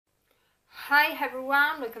Hi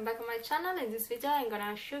everyone, welcome back on my channel. In this video I'm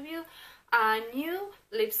gonna show you a new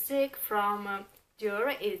lipstick from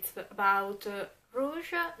Dior. It's about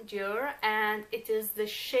Rouge Dior and it is the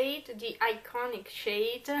iconic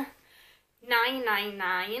shade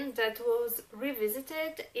 999 that was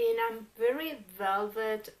revisited in a very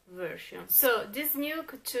velvet version. So this new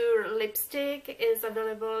couture lipstick is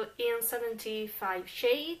available in 75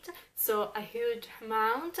 shades, so a huge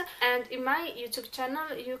amount. And in my YouTube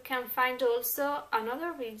channel you can find also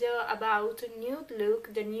another video about nude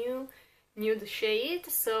look, the new nude shade,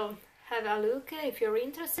 so have a look if you're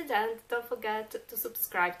interested, and don't forget to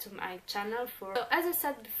subscribe to my channel. So as I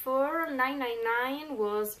said before, 999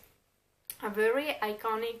 was a very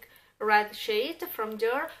iconic red shade from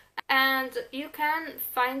Dior, and you can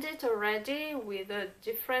find it already with a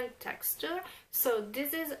different texture. So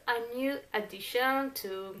this is a new addition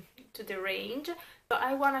to the range. So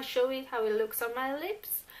I want to show you how it looks on my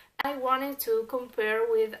lips. I wanted to compare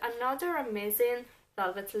with another amazing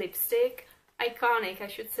velvet lipstick, iconic I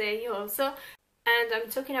should say also, and I'm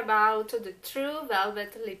talking about the True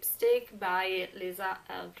Velvet Lipstick by Lisa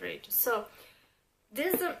Eldridge. So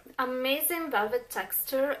this amazing velvet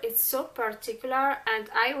texture is so particular, and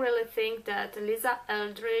I really think that Lisa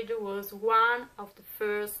Eldridge was one of the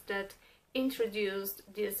first that introduced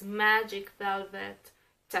this magic velvet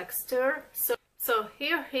texture. So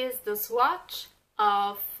here is the swatch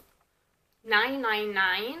of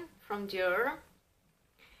 999 from Dior,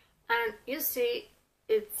 and you see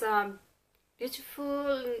it's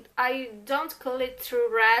beautiful. I don't call it true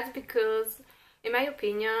red because in my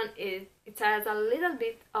opinion it has a little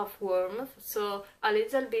bit of warmth, so a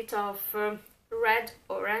little bit of red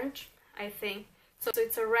orange, I think. So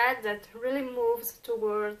it's a red that really moves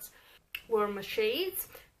towards warmer shades.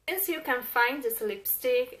 Since you can find this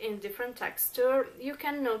lipstick in different texture, you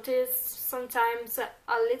can notice sometimes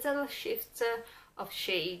a little shift of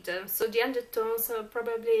shade, so the undertones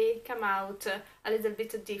probably come out a little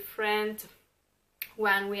bit different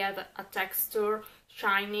when we have a texture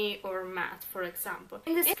shiny or matte, for example.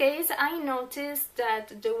 In this case I noticed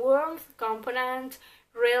that the warmth component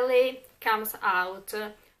really comes out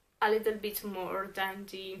a little bit more than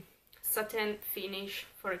the satin finish,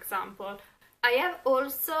 for example. I have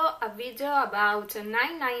also a video about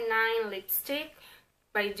 999 lipstick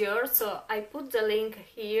by Dior, so I put the link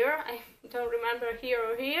here. I don't remember here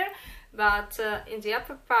or here, but in the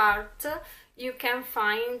upper part you can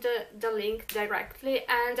find the link directly,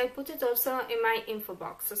 and I put it also in my info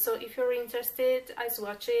box, so if you're interested I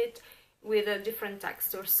swatch it with a different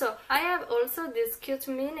texture. So I have also this cute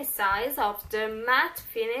mini size of the matte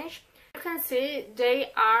finish. You can see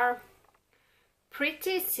they are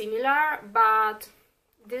pretty similar, but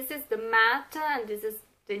this is the matte and this is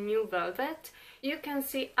the new velvet. You can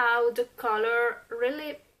see how the color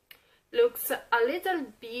really looks a little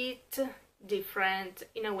bit different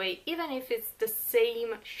in a way, even if it's the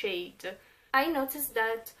same shade. I noticed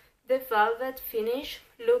that the velvet finish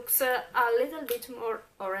looks a little bit more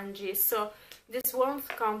orangey, so this warmth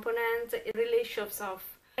component it really shows off.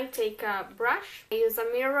 I take a brush, I use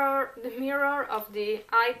a mirror, the mirror of the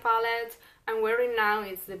eye palette I'm wearing now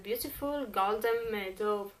is the beautiful Golden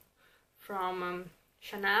Meadow from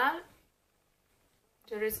Chanel.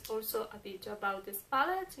 There is also a video about this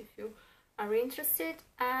palette if you are interested.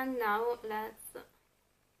 And now let's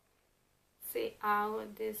see how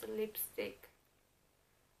this lipstick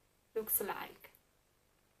looks like.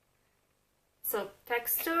 So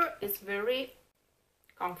texture is very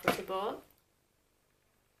comfortable.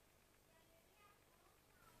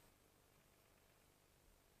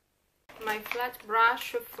 My flat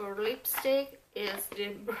brush for lipstick is the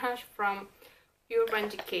brush from Urban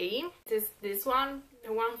Decay. This one,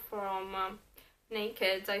 the one from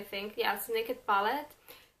Naked, I think, yes, Naked palette.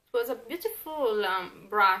 It was a beautiful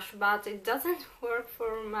brush, but it doesn't work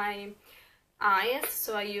for my eyes,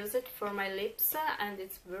 so I use it for my lips, and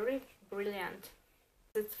it's very brilliant.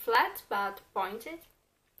 It's flat but pointed.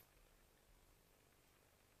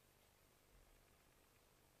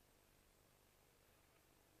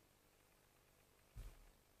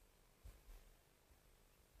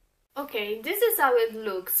 Okay, this is how it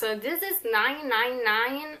looks. So this is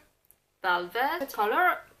 999 velvet. The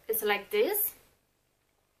color is like this.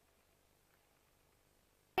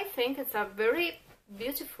 I think it's a very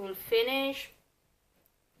beautiful finish,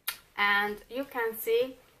 and you can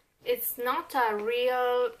see it's not a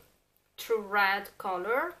real true red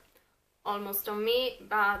color almost on me,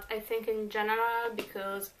 but I think in general,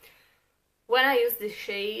 because when I use this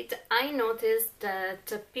shade I noticed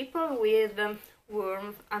that people with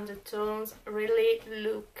warm undertones really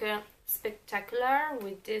look spectacular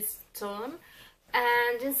with this tone,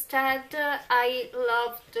 and instead I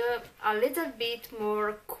loved a little bit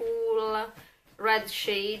more cool red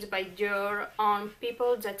shade by Dior on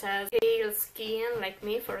people that have pale skin like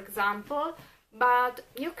me, for example, but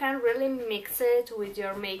you can really mix it with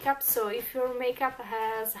your makeup. So if your makeup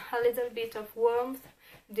has a little bit of warmth,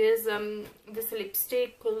 this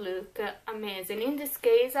lipstick could look amazing. In this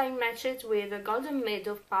case I match it with a Golden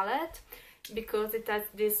Meadow palette because it has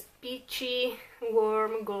this peachy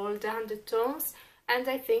warm gold undertones, and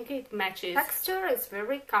I think it matches. Texture is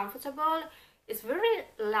very comfortable, it's very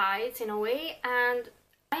light in a way, and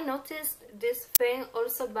I noticed this thing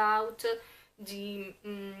also about the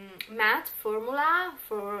matte formula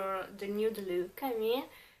for the nude look. I mean,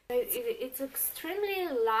 it's extremely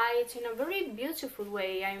light in a very beautiful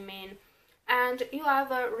way, I mean, and you have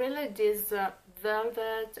really this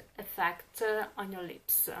velvet effect on your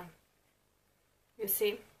lips, you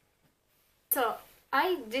see. So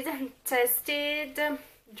I didn't test it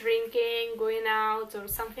drinking, going out or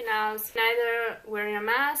something else, neither wearing a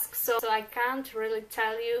mask, so I can't really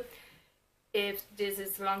tell you if this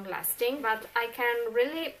is long lasting, but I can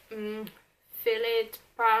really feel it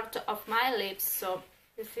part of my lips. So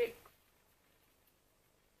you see,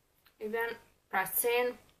 even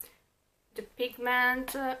pressing the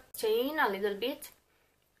pigment stain a little bit,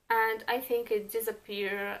 and I think it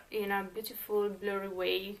disappears in a beautiful blurry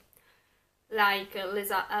way like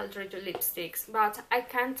Lisa Eldridge lipsticks, but I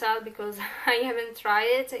can't tell because I haven't tried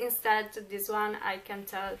it. Instead, this one I can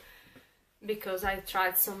tell because I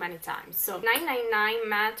tried so many times. So 999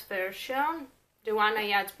 matte version, the one I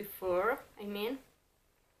had before, I mean.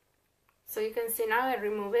 So you can see now I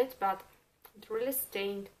remove it, but it really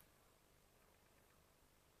stained.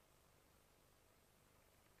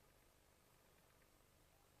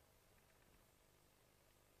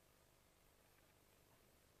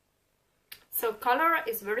 So color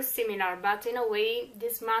is very similar, but in a way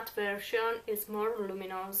this matte version is more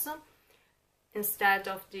luminous instead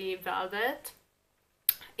of the velvet,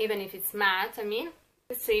 even if it's matte. I mean,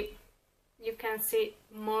 you can see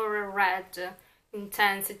more red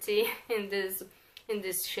intensity in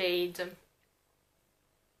this shade.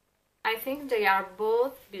 I think they are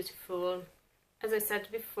both beautiful. As I said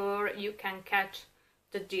before, you can catch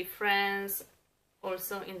the difference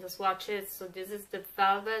also in the swatches. So this is the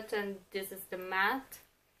velvet and this is the matte.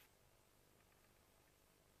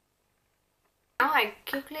 Now I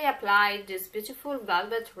quickly applied this beautiful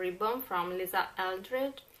velvet ribbon from Lisa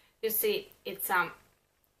Eldridge. You see, it's a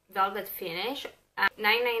velvet finish.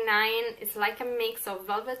 999 is like a mix of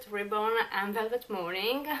velvet ribbon and velvet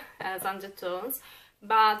morning as undertones,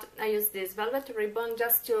 but I use this velvet ribbon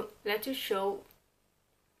just to let you show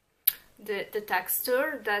the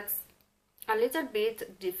texture that's a little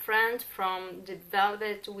bit different from the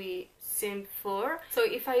velvet we seen before. So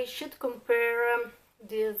if I should compare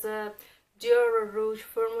this Dior Rouge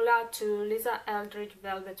formula to Lisa Eldridge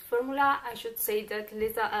Velvet formula, I should say that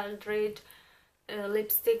Lisa Eldridge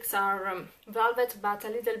lipsticks are velvet but a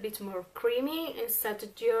little bit more creamy, instead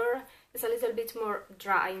Dior is a little bit more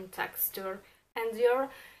dry in texture, and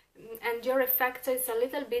Dior effect is a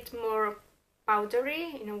little bit more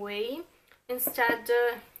powdery in a way. Instead,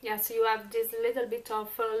 yes, you have this little bit of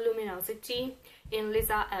luminosity in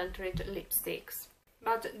Lisa Eldridge lipsticks,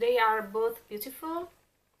 but they are both beautiful.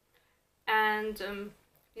 And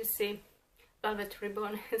you see, velvet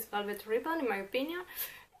ribbon is velvet ribbon in my opinion.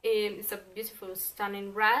 It's a beautiful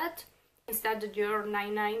stunning red. Instead, the Dior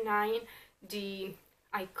 999, the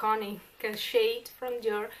iconic shade from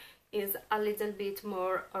Dior, is a little bit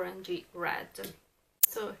more orangey red.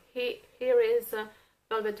 So here is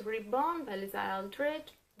Velvet Ribbon by Lisa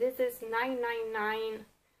Eldridge. This is 999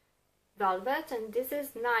 Velvet and this is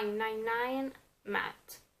 999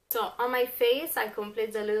 Matte. So on my face I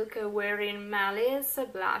complete the look wearing Malice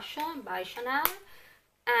blush by Chanel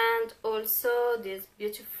and also this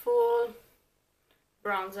beautiful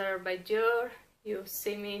bronzer by Dior. You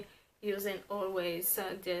see me using always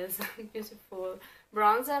this beautiful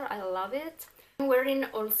bronzer, I love it. I'm wearing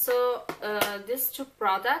also these two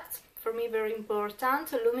products, for me very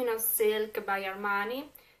important, Luminous Silk by Armani.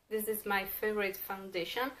 This is my favorite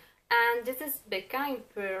foundation, and this is Becca in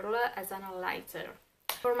Pearl as an highlighter.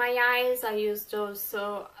 For my eyes I used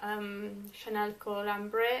also Chanel Col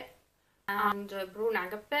Ambre and Brune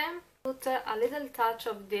Agape. Put a little touch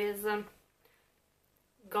of this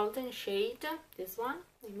golden shade, this one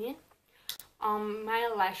I mean, on my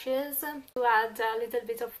eyelashes to add a little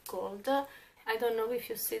bit of gold. I don't know if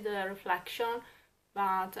you see the reflection,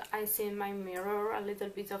 but I see in my mirror a little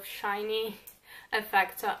bit of shiny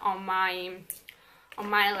effect on my on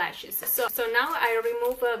my lashes. So now I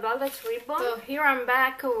remove a velvet ribbon. So here I'm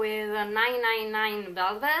back with a 999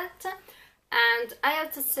 velvet, and I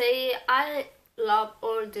have to say I love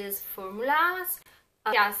all these formulas.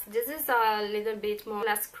 Yes, this is a little bit more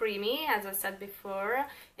less creamy, as I said before.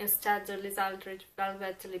 Instead, the Lisa Eldridge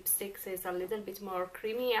Velvet lipstick is a little bit more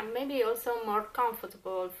creamy and maybe also more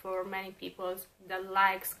comfortable for many people that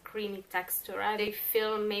likes creamy texture. They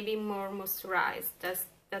feel maybe more moisturized.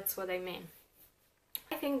 That's what I mean.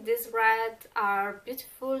 I think these reds are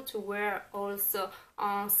beautiful to wear also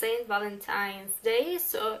on St. Valentine's Day,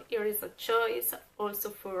 so here is a choice also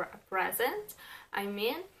for a present. I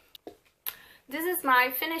mean, this is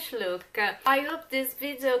my finished look. I hope this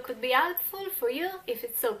video could be helpful for you. If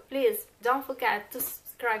it's so, please don't forget to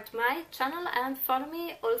subscribe to my channel and follow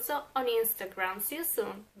me also on Instagram. See you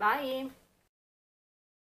soon. Bye!